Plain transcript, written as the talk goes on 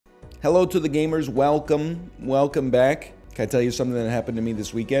Hello to the gamers. Welcome back. Can I tell you something that happened to me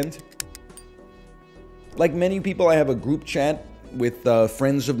this weekend? Like many people, I have a group chat with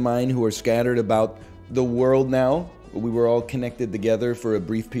friends of mine who are scattered about the world now. We were all connected together for a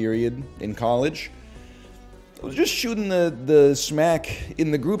brief period in college. I was just shooting the smack in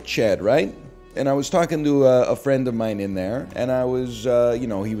the group chat, right? And I was talking to a friend of mine in there, and I was,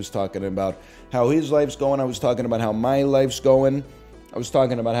 he was talking about how his life's going. I was talking about how my life's going. I was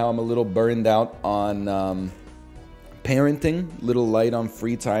talking about how I'm a little burned out on parenting, little light on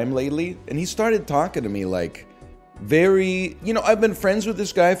free time lately. And he started talking to me like very, I've been friends with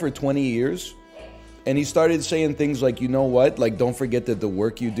this guy for 20 years. And he started saying things like, you know what? Like, don't forget that the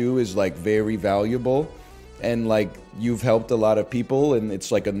work you do is like very valuable. And like, you've helped a lot of people and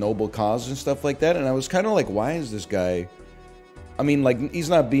it's like a noble cause and stuff like that. And I was kind of like, why is this guy? I mean, like, he's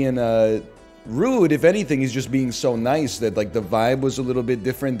not being rude. If anything, he's just being so nice that like the vibe was a little bit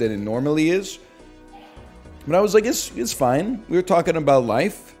different than it normally is. But I was like, it's fine. We were talking about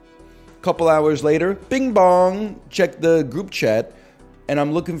life. A couple hours later, bing bong, check the group chat. And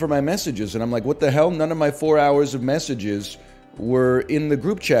I'm looking for my messages. And I'm like, what the hell? None of my 4 hours of messages were in the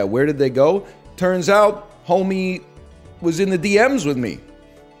group chat. Where did they go? Turns out, homie was in the DMs with me.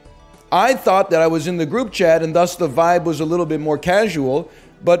 I thought that I was in the group chat and thus the vibe was a little bit more casual.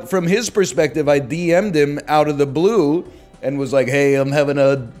 But from his perspective, I DM'd him out of the blue and was like, hey, I'm having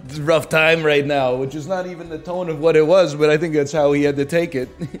a rough time right now, which is not even the tone of what it was, but I think that's how he had to take it.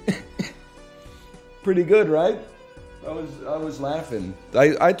 Pretty good, right? I was laughing.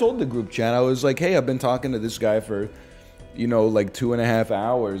 I told the group chat, I was like, hey, I've been talking to this guy for, like 2.5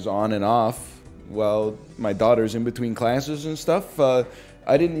 hours on and off while my daughter's in between classes and stuff.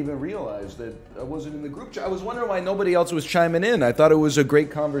 I didn't even realize that I wasn't in the group chat. I was wondering why nobody else was chiming in. I thought it was a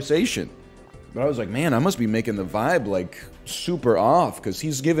great conversation. But I was like, man, I must be making the vibe like super off because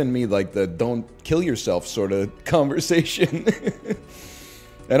he's giving me like the don't kill yourself sort of conversation.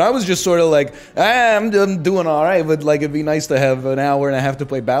 And I was just sort of like, I'm doing all right, but like it'd be nice to have an hour and a half to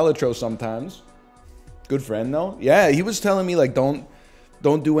play Balatro sometimes. Good friend though. Yeah, he was telling me like don't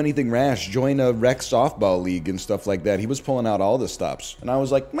do anything rash. Join a rec softball league and stuff like that. He was pulling out all the stops. And I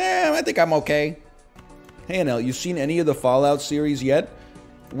was like, man, I think I'm okay. Hey, Anel, you seen any of the Fallout series yet?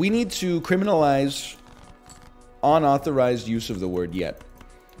 We need to criminalize unauthorized use of the word yet.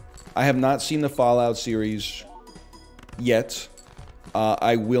 I have not seen the Fallout series yet.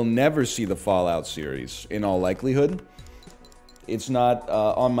 I will never see the Fallout series, in all likelihood. It's not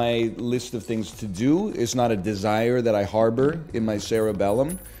on my list of things to do. It's not a desire that I harbor in my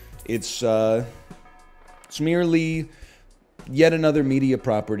cerebellum. It's merely yet another media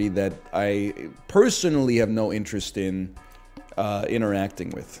property that I personally have no interest in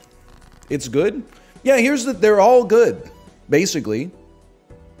interacting with. It's good. Yeah, they're all good, basically.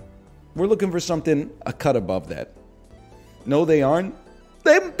 We're looking for something a cut above that. No, they aren't.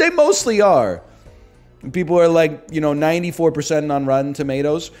 They mostly are. People are like, 94% on Rotten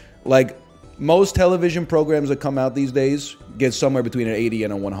Tomatoes. Like, most television programs that come out these days get somewhere between an 80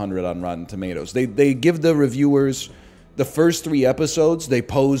 and a 100 on Rotten Tomatoes. They give the reviewers the first 3 episodes, they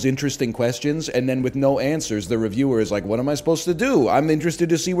pose interesting questions, and then with no answers, the reviewer is like, what am I supposed to do? I'm interested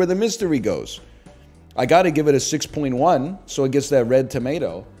to see where the mystery goes. I gotta give it a 6.1, so it gets that red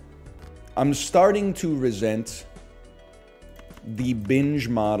tomato. I'm starting to resent the binge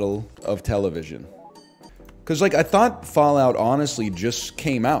model of television. Because, like, I thought Fallout honestly just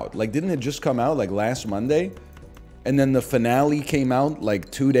came out. Like, didn't it just come out, like, last Monday? And then the finale came out, like,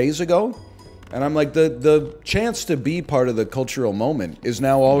 2 days ago? And I'm like, the chance to be part of the cultural moment is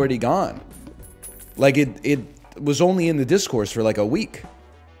now already gone. Like, it was only in the Discourse for, like, a week.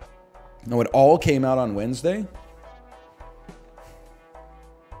 No, it all came out on Wednesday?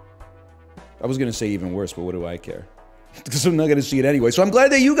 I was going to say even worse, but what do I care? Because I'm not going to see it anyway. So I'm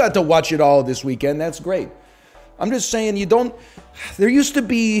glad that you got to watch it all this weekend. That's great. I'm just saying there used to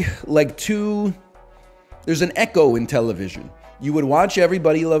be like there's an echo in television. You would watch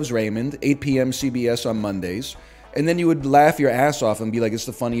Everybody Loves Raymond, 8 p.m. CBS on Mondays, and then you would laugh your ass off and be like, it's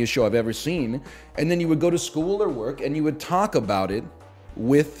the funniest show I've ever seen. And then you would go to school or work and you would talk about it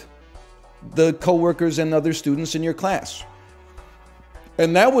with the coworkers and other students in your class.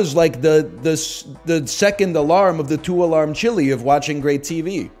 And that was like the second alarm of the 2-alarm chili of watching great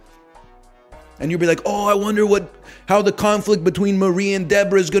TV. And you'd be like, oh, I wonder how the conflict between Marie and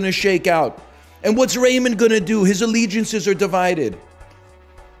Deborah is going to shake out. And what's Raymond going to do? His allegiances are divided.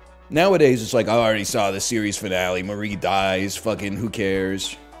 Nowadays, it's like, I already saw the series finale. Marie dies. Fucking who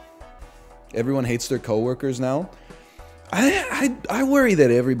cares? Everyone hates their coworkers now. I worry that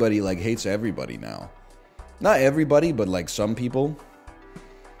everybody like hates everybody now. Not everybody, but like some people.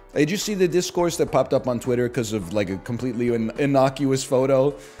 Did you see the discourse that popped up on Twitter because of like a completely innocuous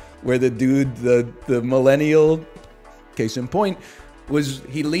photo where the dude, the millennial, case in point,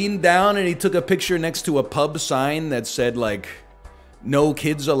 he leaned down and he took a picture next to a pub sign that said like, no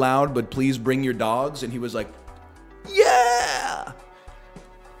kids allowed, but please bring your dogs. And he was like, yeah!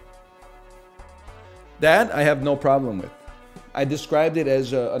 That I have no problem with. I described it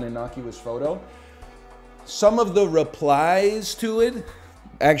as an innocuous photo. Some of the replies to it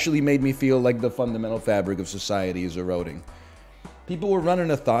actually made me feel like the fundamental fabric of society is eroding. People were running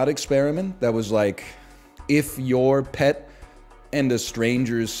a thought experiment that was like, if your pet and a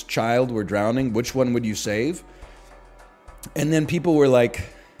stranger's child were drowning, which one would you save? And then people were like,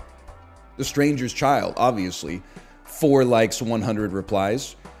 the stranger's child, obviously. 4 likes, 100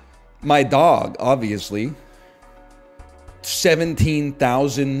 replies. My dog, obviously.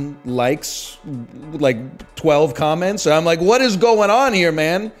 17,000 likes, like 12 comments. And I'm like, what is going on here,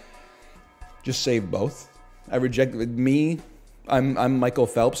 man? Just save both. I reject me. I'm Michael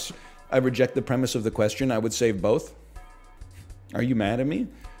Phelps. I reject the premise of the question. I would save both. Are you mad at me?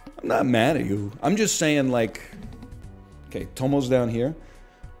 I'm not mad at you. I'm just saying, like, okay, Tomo's down here.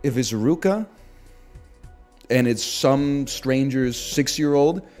 If it's Ruka and it's some stranger's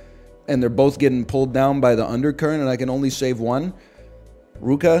 6-year-old and they're both getting pulled down by the undercurrent and I can only save one,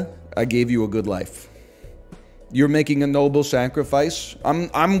 Ruka, I gave you a good life. You're making a noble sacrifice.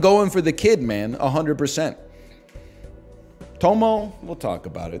 I'm going for the kid, man, 100%. Tomo, we'll talk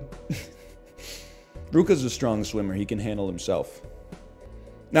about it. Ruka's a strong swimmer. He can handle himself.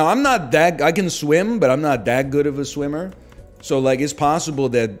 Now, I can swim, but I'm not that good of a swimmer. So, like, it's possible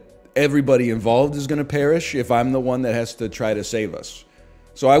that everybody involved is going to perish if I'm the one that has to try to save us.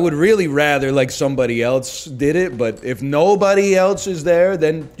 So I would really rather, like, somebody else did it. But if nobody else is there,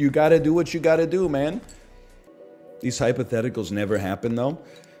 then you got to do what you got to do, man. These hypotheticals never happen, though.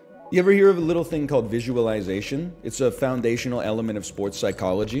 You ever hear of a little thing called visualization? It's a foundational element of sports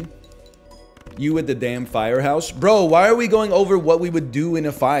psychology. You at the damn firehouse. Bro, why are we going over what we would do in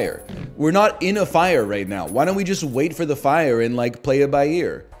a fire? We're not in a fire right now. Why don't we just wait for the fire and, like, play it by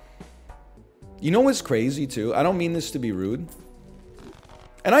ear? You know what's crazy, too? I don't mean this to be rude.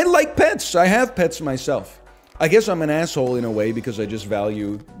 And I like pets. I have pets myself. I guess I'm an asshole in a way because I just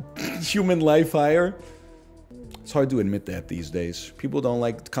value human life higher. It's hard to admit that these days. People don't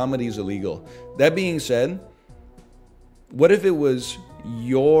like... Comedy's illegal. That being said, what if it was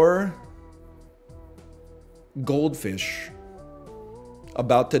your goldfish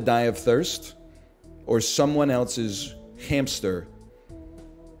about to die of thirst, or someone else's hamster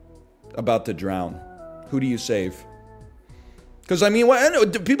about to drown? Who do you save? Because, I mean, I know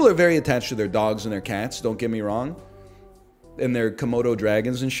people are very attached to their dogs and their cats, don't get me wrong, and their Komodo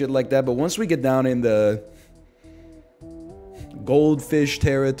dragons and shit like that, but once we get down in the goldfish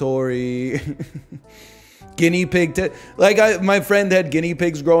territory, guinea pig, my friend had guinea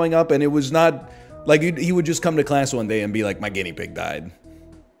pigs growing up, and it was not... Like, he would just come to class one day and be like, my guinea pig died.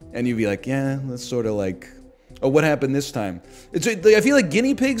 And you'd be like, yeah, that's sort of like... Oh, what happened this time? I feel like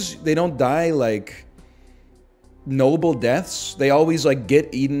guinea pigs, they don't die, like, noble deaths. They always, like, get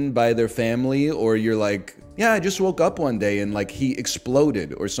eaten by their family, or you're like, yeah, I just woke up one day and, like, he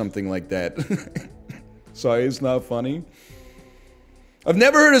exploded or something like that. Sorry, it's not funny. I've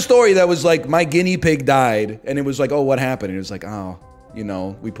never heard a story that was like, my guinea pig died, and it was like, oh, what happened? And it was like, oh, you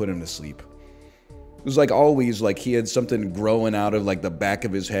know, we put him to sleep. It was like always like he had something growing out of like the back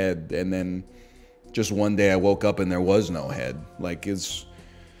of his head, and then just one day I woke up and there was no head. Like you're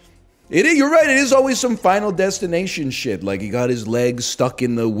right, it is always some Final Destination shit. Like he got his legs stuck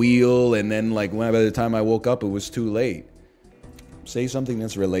in the wheel, and then like by the time I woke up it was too late. Say something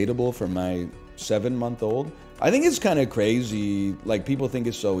that's relatable for my 7-month-old. I think it's kind of crazy, like people think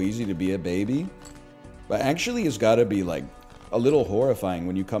it's so easy to be a baby, but actually it's gotta be like a little horrifying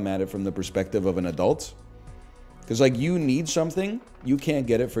when you come at it from the perspective of an adult. Because, like, you need something, you can't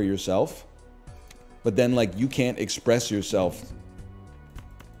get it for yourself, but then, like, you can't express yourself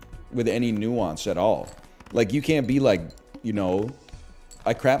with any nuance at all. Like, you can't be like, you know,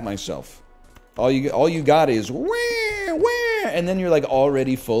 I crap myself. All you got is, wah, wah, and then you're, like,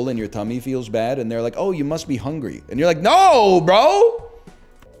 already full and your tummy feels bad, and they're like, oh, you must be hungry. And you're like, no, bro!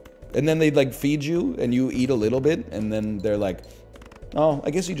 And then they'd like feed you and you eat a little bit, and then they're like, oh, I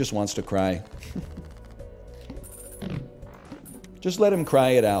guess he just wants to cry. Just let him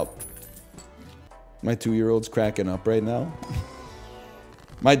cry it out. My 2-year-old's cracking up right now.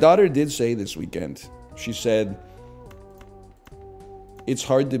 My daughter did say this weekend, she said, it's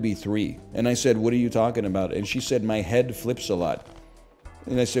hard to be 3. And I said, what are you talking about? And she said, my head flips a lot.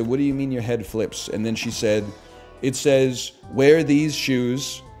 And I said, what do you mean your head flips? And then she said, it says, wear these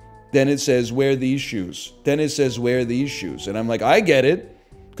shoes Then it says, wear these shoes. Then it says, wear these shoes. And I'm like, I get it.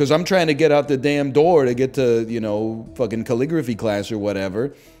 Because I'm trying to get out the damn door to get to, you know, fucking calligraphy class or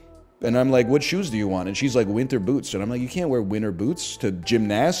whatever. And I'm like, what shoes do you want? And she's like, winter boots. And I'm like, you can't wear winter boots to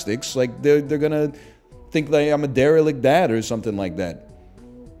gymnastics. Like, they're going to think like I'm a derelict dad or something like that.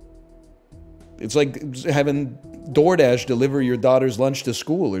 It's like having DoorDash deliver your daughter's lunch to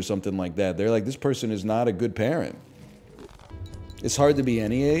school or something like that. They're like, this person is not a good parent. It's hard to be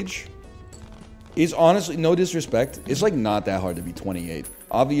any age. It's honestly, no disrespect, it's like not that hard to be 28.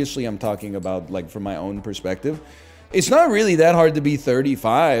 Obviously, I'm talking about like from my own perspective. It's not really that hard to be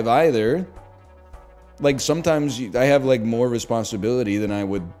 35 either. Like sometimes I have like more responsibility than I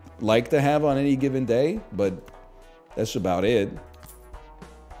would like to have on any given day, but that's about it.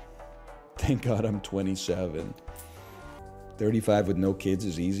 Thank God I'm 27. 35 with no kids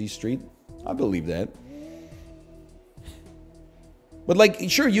is easy street. I believe that. But like,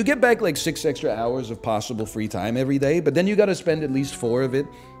 sure, you get back like 6 extra hours of possible free time every day, but then you got to spend at least 4 of it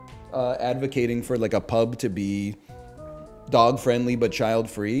advocating for like a pub to be dog friendly but child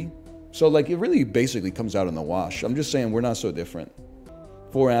free. So like it really basically comes out in the wash. I'm just saying we're not so different.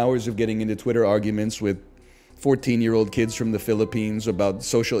 4 hours of getting into Twitter arguments with 14-year-old kids from the Philippines about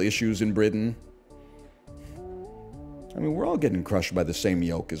social issues in Britain. I mean, we're all getting crushed by the same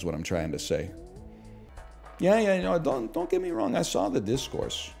yoke is what I'm trying to say. Yeah, no, don't get me wrong. I saw the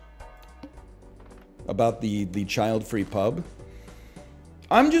discourse about the child-free pub.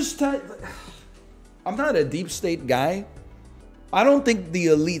 I'm not a deep state guy. I don't think the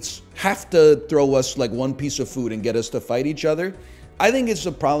elites have to throw us like one piece of food and get us to fight each other. I think it's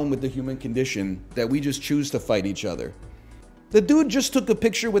a problem with the human condition that we just choose to fight each other. The dude just took a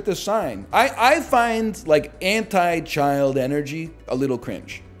picture with the sign. I find like anti-child energy a little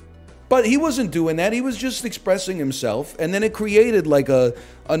cringe. But he wasn't doing that. He was just expressing himself. And then it created like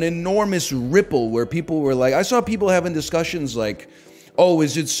an enormous ripple where people were like, I saw people having discussions like, oh,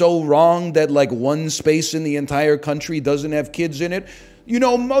 is it so wrong that like one space in the entire country doesn't have kids in it? You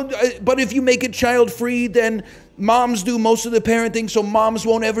know, but if you make it child-free, then moms do most of the parenting, so moms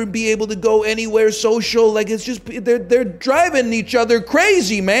won't ever be able to go anywhere social. Like, it's just, they're driving each other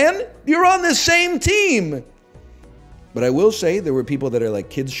crazy, man. You're on the same team. But I will say there were people that are like,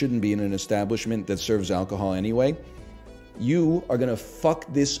 kids shouldn't be in an establishment that serves alcohol anyway. You are going to fuck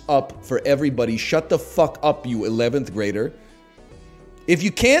this up for everybody. Shut the fuck up, you 11th grader. If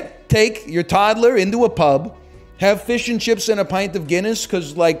you can't take your toddler into a pub, have fish and chips and a pint of Guinness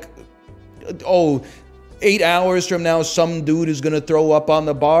because like, 8 hours from now some dude is going to throw up on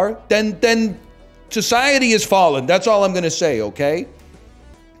the bar, then society has fallen. That's all I'm going to say, okay?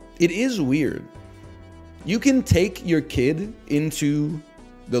 It is weird. You can take your kid into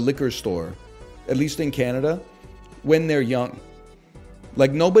the liquor store, at least in Canada, when they're young.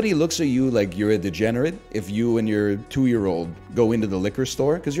 Like, nobody looks at you like you're a degenerate if you and your 2-year-old go into the liquor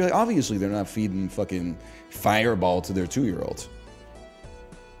store. Because you're like, obviously they're not feeding fucking Fireball to their 2-year-olds.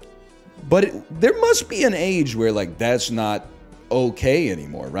 But there must be an age where, like, that's not okay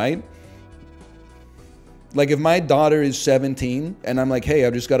anymore, right? Like, if my daughter is 17 and I'm like, hey,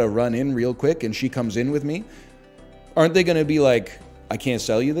 I've just got to run in real quick and she comes in with me, aren't they going to be like, I can't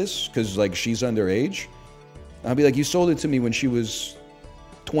sell you this because, like, she's underage? I'll be like, you sold it to me when she was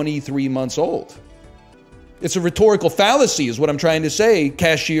 23 months old. It's a rhetorical fallacy is what I'm trying to say,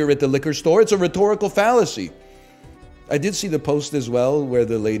 cashier at the liquor store. It's a rhetorical fallacy. I did see the post as well where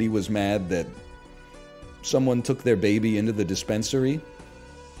the lady was mad that someone took their baby into the dispensary.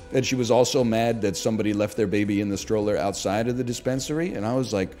 And she was also mad that somebody left their baby in the stroller outside of the dispensary. And I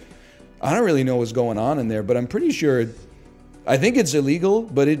was like, I don't really know what's going on in there, but I'm pretty sure, I think it's illegal,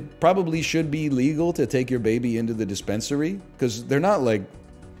 but it probably should be legal to take your baby into the dispensary. Because they're not like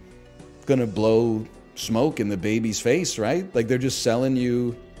gonna blow smoke in the baby's face, right? Like they're just selling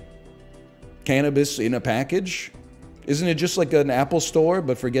you cannabis in a package. Isn't it just like an Apple store,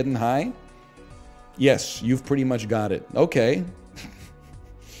 but for getting high? Yes, you've pretty much got it. Okay.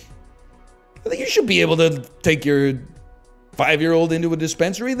 I think you should be able to take your 5-year-old into a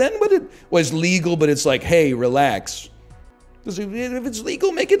dispensary then. But it was legal, but it's like, hey, relax. If it's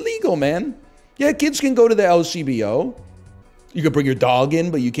legal, make it legal, man. Yeah, kids can go to the LCBO. You could bring your dog in,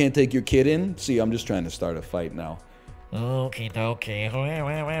 but you can't take your kid in. See, I'm just trying to start a fight now. Okay.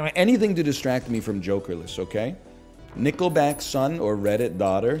 Anything to distract me from Jokerless, okay? Nickelback son or Reddit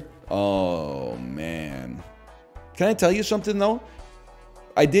daughter? Oh, man. Can I tell you something, though?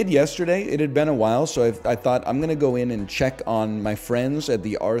 I did yesterday. It had been a while, so I thought I'm going to go in and check on my friends at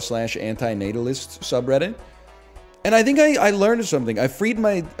the r/antinatalist subreddit. And I think I learned something. I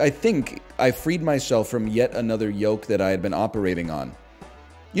think I freed myself from yet another yoke that I had been operating on.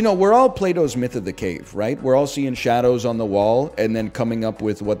 You know, we're all Plato's myth of the cave, right? We're all seeing shadows on the wall and then coming up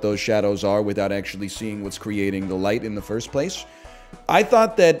with what those shadows are without actually seeing what's creating the light in the first place. I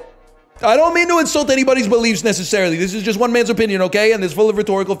thought that, I don't mean to insult anybody's beliefs necessarily. This is just one man's opinion, okay? And it's full of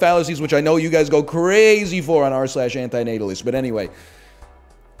rhetorical fallacies, which I know you guys go crazy for on r/antinatalist. But anyway,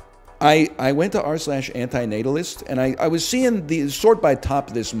 I went to r/antinatalist and I was seeing the sort by top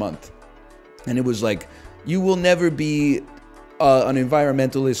this month. And it was like, you will never be an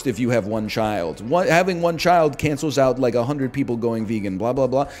environmentalist if you have one child. Having one child cancels out like 100 people going vegan, blah, blah,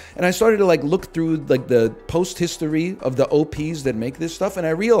 blah. And I started to like look through like the post history of the OPs that make this stuff. And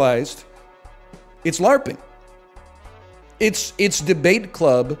I realized it's LARPing. It's debate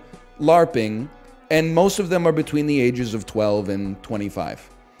club LARPing. And most of them are between the ages of 12 and 25.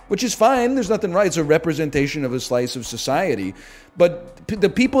 Which is fine. There's nothing right. It's a representation of a slice of society. But the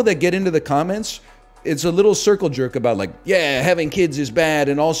people that get into the comments, it's a little circle jerk about like, yeah, having kids is bad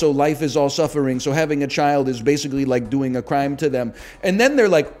and also life is all suffering, so having a child is basically like doing a crime to them. And then they're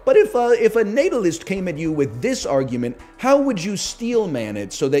like, but if a natalist came at you with this argument, how would you steelman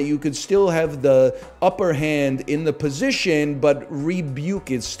it so that you could still have the upper hand in the position but rebuke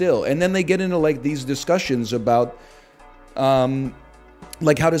it still? And then they get into like these discussions about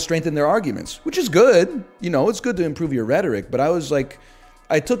like how to strengthen their arguments, which is good. You know, it's good to improve your rhetoric, but I was like,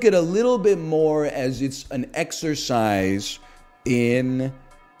 I took it a little bit more as it's an exercise in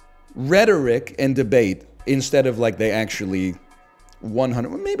rhetoric and debate instead of like they actually 100.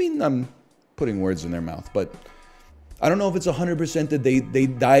 Maybe I'm putting words in their mouth, but I don't know if it's 100% that they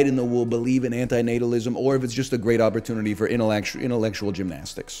dyed in the wool believe in antinatalism or if it's just a great opportunity for intellectual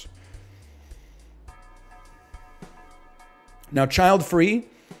gymnastics. Now, child-free,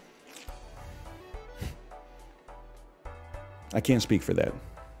 I can't speak for that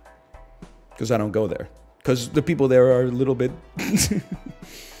because I don't go there. Because the people there are a little bit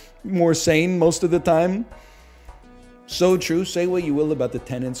more sane most of the time. So true. Say what you will about the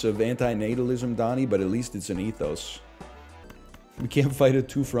tenets of antinatalism, Donnie, but at least it's an ethos. We can't fight a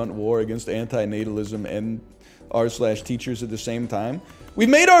two-front war against antinatalism and r/teachers at the same time. We've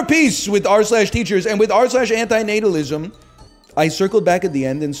made our peace with r/teachers, and with r/antinatalism, I circled back at the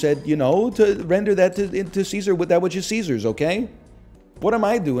end and said, you know, to render that to Caesar with that which is Caesar's, okay? What am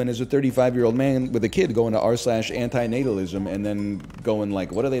I doing as a 35-year-old man with a kid going to r/antinatalism and then going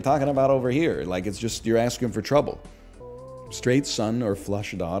like, what are they talking about over here? Like, it's just, you're asking for trouble. Straight son or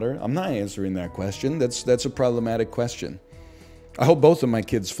flush daughter? I'm not answering that question. That's a problematic question. I hope both of my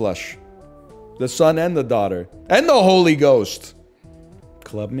kids flush. The son and the daughter. And the Holy Ghost.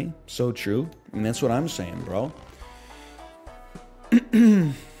 Club me? So true. And that's what I'm saying, bro.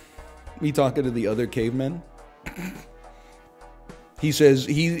 Me talking to the other cavemen. He says,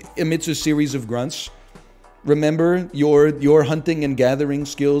 he emits a series of grunts. Remember, your hunting and gathering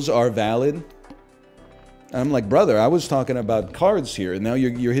skills are valid. And I'm like, brother, I was talking about cards here, and now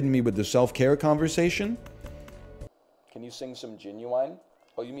you're hitting me with the self-care conversation? Can you sing some Genuine?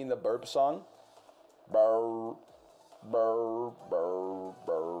 Oh, you mean the burp song? Burr, burr, burr,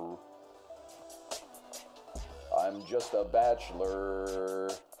 burr. I'm just a bachelor,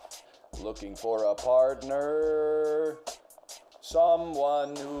 looking for a partner,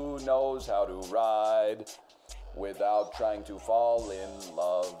 someone who knows how to ride without trying to fall in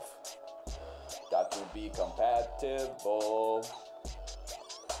love. Got to be compatible,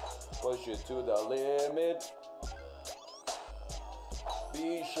 push it to the limit,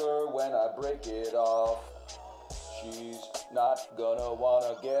 be sure when I break it off, she's not gonna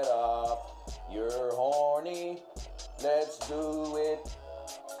wanna get off. You're horny, let's do it.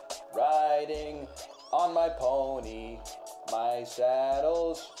 Riding on my pony, my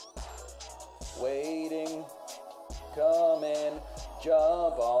saddle's waiting. Come and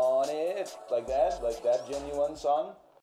jump on it. Like that Genuine song.